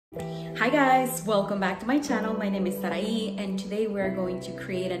Hi guys, welcome back to my channel. My name is Sarai and today we're going to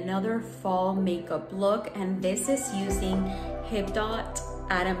create another fall makeup look, and this is using Hipdot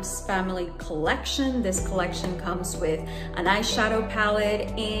Addams Family Collection. This collection comes with an eyeshadow palette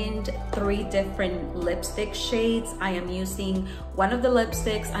and 3 different lipstick shades. I am using one of the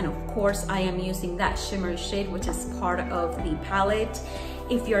lipsticks, and of course I am using that shimmer shade which is part of the palette.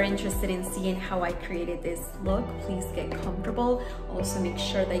 If you're interested in seeing how I created this look, please get comfortable. Also make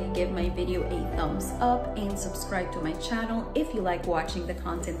sure that you give my video a thumbs up and subscribe to my channel if you like watching the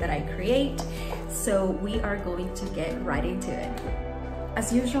content that I create. So we are going to get right into it.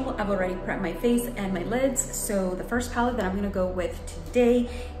 As usual, I've already prepped my face and my lids. So the first palette that I'm gonna go with today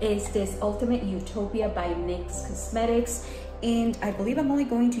is this Ultimate Utopia by NYX Cosmetics. And I believe I'm only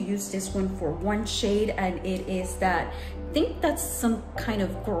going to use this one for one shade, and it is that, I think that's some kind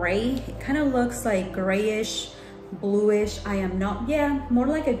of gray. It kind of looks like grayish, bluish. More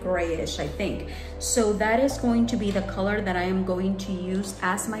like a grayish, I think. So that is going to be the color that I am going to use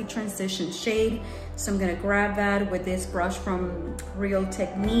as my transition shade. So I'm gonna grab that with this brush from Real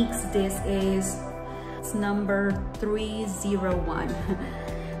Techniques. This is number 301.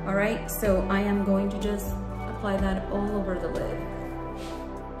 All right, so I am going to just apply that all over the lid.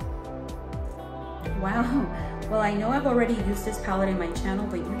 Wow. Well, I know I've already used this palette in my channel,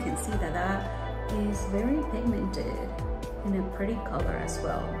 but you can see that that is very pigmented and a pretty color as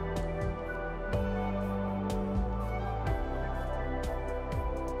well.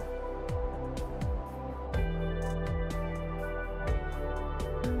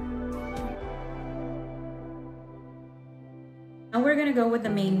 Now we're gonna go with the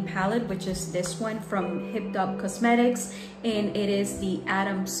main palette, which is this one from Hipdot Cosmetics, and it is the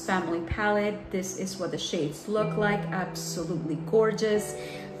Addams Family palette. This is what the shades look like. Absolutely gorgeous.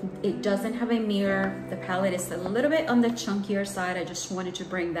 It doesn't have a mirror. The palette is a little bit on the chunkier side. I just wanted to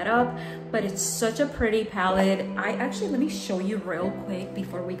bring that up, but it's such a pretty palette. Let me show you real quick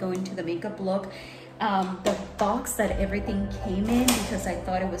before we go into the makeup look. The box that everything came in, because I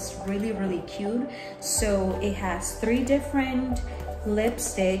thought it was really, really cute. So it has 3 different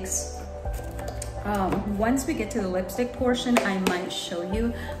lipsticks. Once we get to the lipstick portion, I might show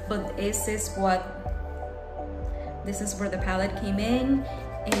you, but this is where the palette came in,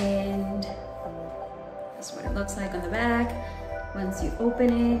 and that's what it looks like on the back. Once you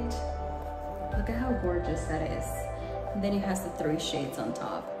open it, look at how gorgeous that is. And then it has the 3 shades on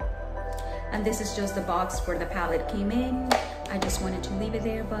top. And this is just the box where the palette came in. I just wanted to leave it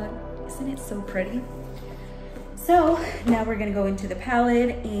there, but isn't it so pretty? So now we're gonna go into the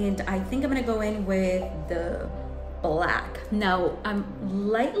palette, and I think I'm gonna go in with the black. Now I'm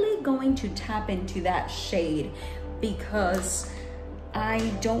lightly going to tap into that shade because I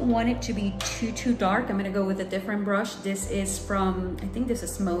don't want it to be too dark. I'm gonna go with a different brush. This is from, I think this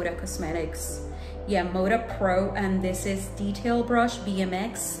is Moda Cosmetics. Yeah, Moda Pro, and this is Detail Brush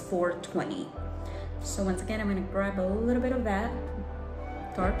BMX 420. So once again, I'm gonna grab a little bit of that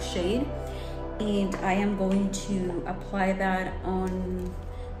dark shade, and I am going to apply that on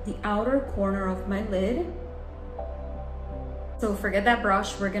the outer corner of my lid. So forget that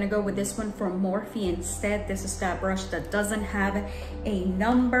brush, we're gonna go with this one from Morphe instead. This is that brush that doesn't have a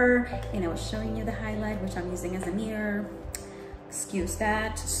number, and I was showing you the highlight, which I'm using as a mirror. Excuse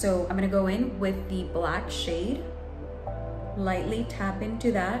that. So I'm gonna go in with the black shade, lightly tap into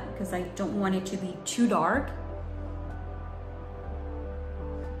that because I don't want it to be too dark.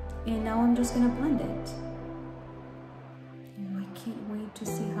 And now I'm just gonna blend it. Oh, I can't wait to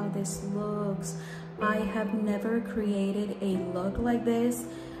see how this looks. I have never created a look like this.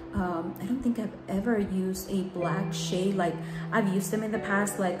 I don't think I've ever used a black shade. Like, I've used them in the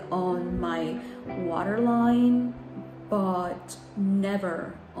past, like on my waterline, but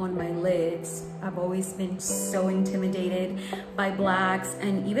never on my lids. I've always been so intimidated by blacks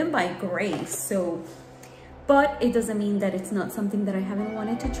and even by grays. So, but it doesn't mean that it's not something that I haven't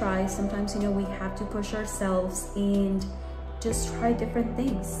wanted to try. Sometimes, you know, we have to push ourselves and just try different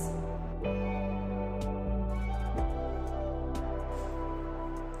things.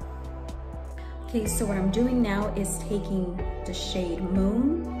 Okay, so what I'm doing now is taking the shade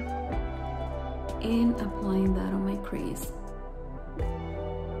Moon and applying that on my crease.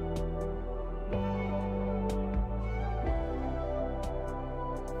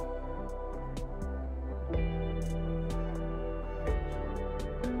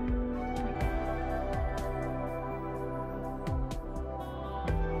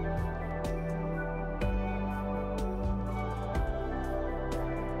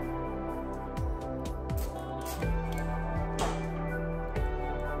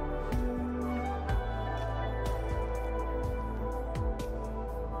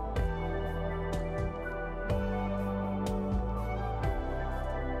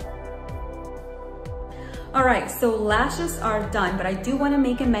 All right, so lashes are done, but I do want to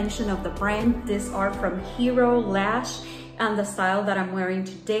make a mention of the brand. These are from Hero Lash, and the style that I'm wearing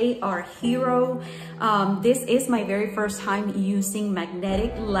today are Hero. This is my very first time using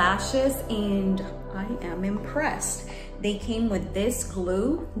magnetic lashes, and I am impressed. They came with this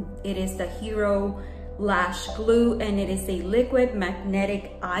glue. It is the Hero Lash Glue, and it is a liquid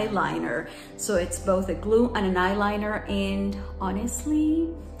magnetic eyeliner. So it's both a glue and an eyeliner, and honestly,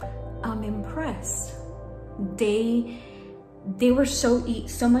 I'm impressed. They were so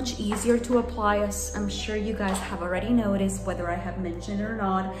much easier to apply, as I'm sure you guys have already noticed, whether I have mentioned it or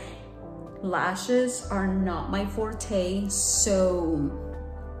not. Lashes are not my forte, so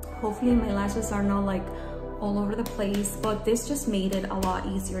hopefully my lashes are not like all over the place, but this just made it a lot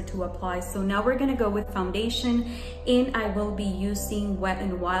easier to apply. So now we're gonna go with foundation, and I will be using Wet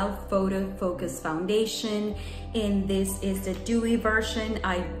n Wild Photo Focus Foundation, and this is the dewy version.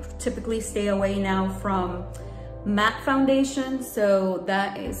 I typically stay away now from matte foundation, so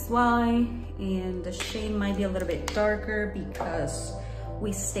that is why, and the shade might be a little bit darker because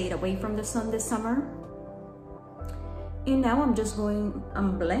we stayed away from the sun this summer. And now I'm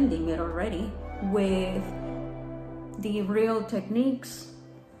blending it already with the Real Techniques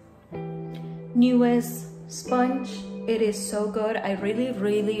newest sponge. It is so good. I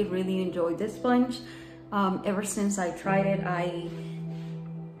really enjoyed this sponge. Ever since I tried it, I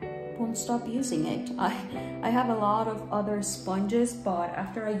won't stop using it. I have a lot of other sponges, but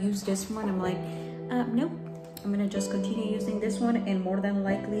after I use this one, I'm like, nope, I'm gonna just continue using this one, and more than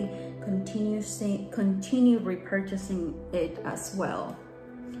likely continue repurchasing it as well.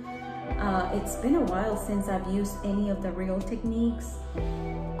 It's been a while since I've used any of the Real Techniques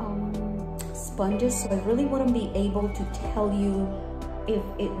sponges, so I really wouldn't be able to tell you if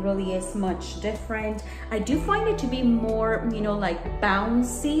it really is much different. I do find it to be more, you know, like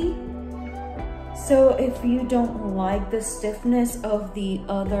bouncy. So if you don't like the stiffness of the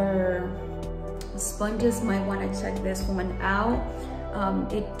other sponges, might want to check this one out.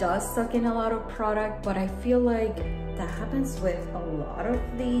 It does suck in a lot of product, but I feel like that happens with a lot of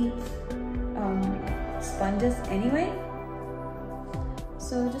the sponges anyway.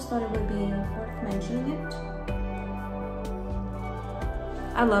 So I just thought it would be worth mentioning it.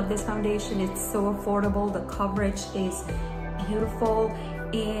 I love this foundation. It's so affordable. The coverage is beautiful,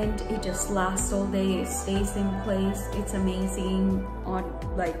 and it just lasts all day. It stays in place. It's amazing.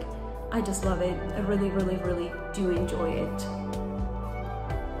 I just love it. I really do enjoy it.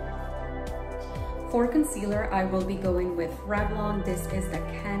 For concealer, I will be going with Revlon. This is the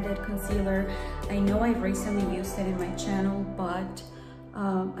Candid Concealer. I know I've recently used it in my channel, but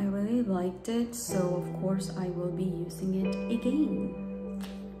I really liked it, so of course I will be using it again.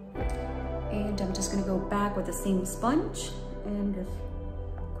 And I'm just gonna go back with the same sponge and just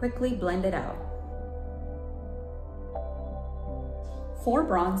quickly blend it out. For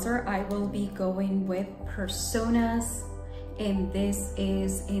bronzer, I will be going with Personas, and this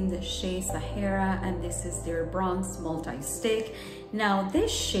is in the shade Sahara, and this is their bronze multi-stick. Now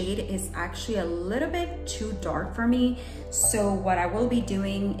this shade is actually a little bit too dark for me, so what I will be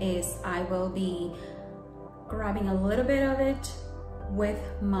doing is I will be grabbing a little bit of it with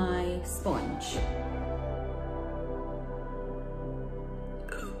my sponge.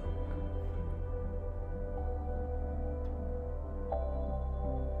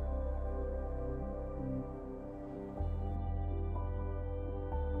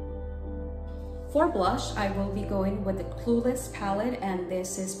 For blush, I will be going with the Clueless palette, and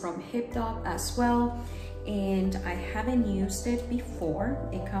this is from Hipdot as well, and I haven't used it before.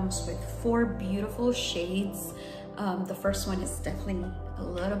 It comes with 4 beautiful shades. The first one is definitely a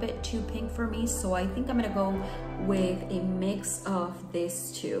little bit too pink for me, so I think I'm gonna go with a mix of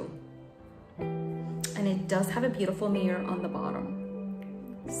these two. And it does have a beautiful mirror on the bottom.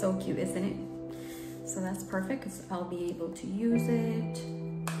 So cute, isn't it? So that's perfect, because I'll be able to use it.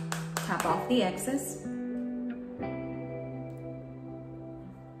 Tap off the excess.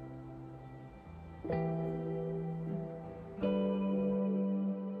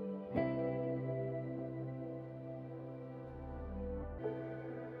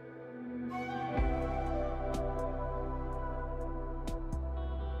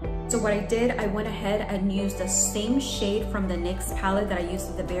 So what I did, I went ahead and used the same shade from the NYX palette that I used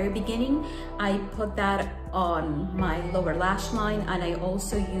at the very beginning. I put that on my lower lash line, and I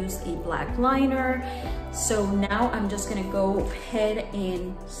also used a black liner. So now I'm just gonna go ahead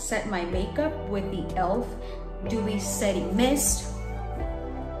and set my makeup with the e.l.f. Dewy Setting Mist.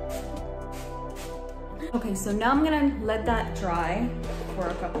 Okay, so now I'm gonna let that dry for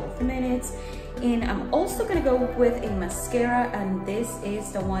a couple of minutes, And I'm also gonna go with a mascara, and this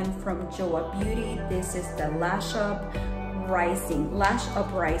is the one from Joa Beauty. This is the Lash Up Rising.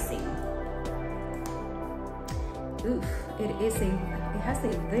 Oof, it has a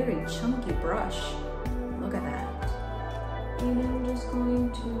very chunky brush. Look at that. And I'm just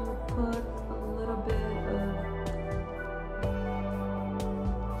going to put a little bit of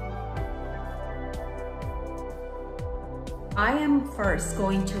I am first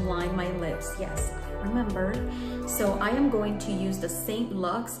going to line my lips. Yes, I remembered. So I am going to use the St.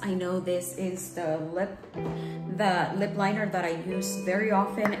 Lux. I know this is the lip liner that I use very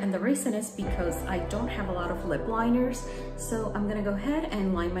often, and the reason is because I don't have a lot of lip liners. So I'm gonna go ahead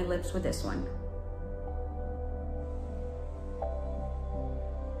and line my lips with this one.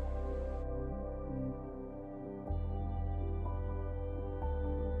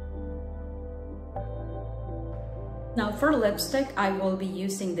 Now for lipstick, I will be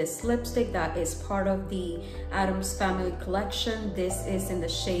using this lipstick that is part of the Addams Family Collection. This is in the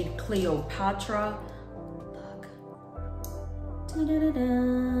shade Cleopatra. Look.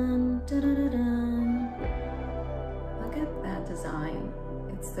 Da-da-da-dun, da-da-da-dun. Look at that design.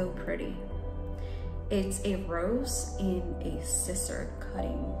 It's so pretty. It's a rose in a scissor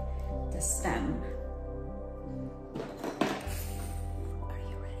cutting the stem.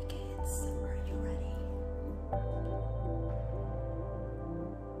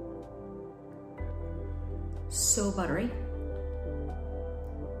 So buttery.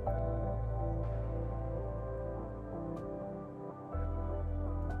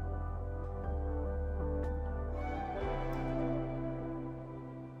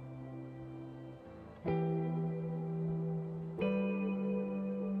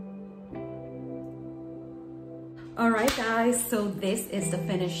 All right, guys, so this is the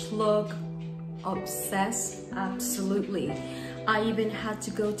finished look. Obsessed, absolutely. I even had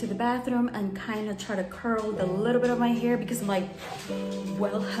to go to the bathroom and kind of try to curl a little bit of my hair because I'm like,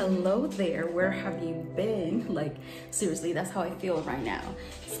 well, hello there, where have you been? Like, seriously, that's how I feel right now.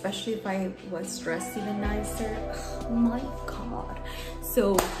 Especially if I was dressed even nicer. Oh my God.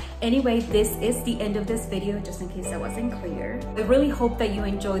 So anyway, this is the end of this video, just in case that wasn't clear. I really hope that you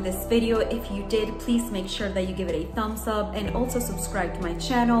enjoyed this video. If you did, please make sure that you give it a thumbs up and also subscribe to my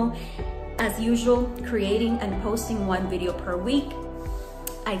channel. As usual, creating and posting one video per week.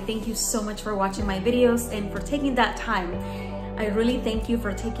 I thank you so much for watching my videos and for taking that time. I really thank you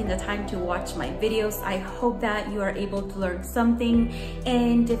for taking the time to watch my videos. I hope that you are able to learn something,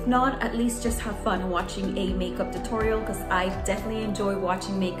 and if not, at least just have fun watching a makeup tutorial, because I definitely enjoy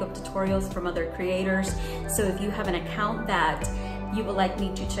watching makeup tutorials from other creators. So if you have an account that you would like me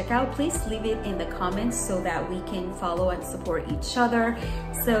to check out, please leave it in the comments so that we can follow and support each other.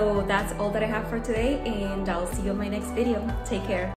 So that's all that I have for today, and I'll see you in my next video. Take care.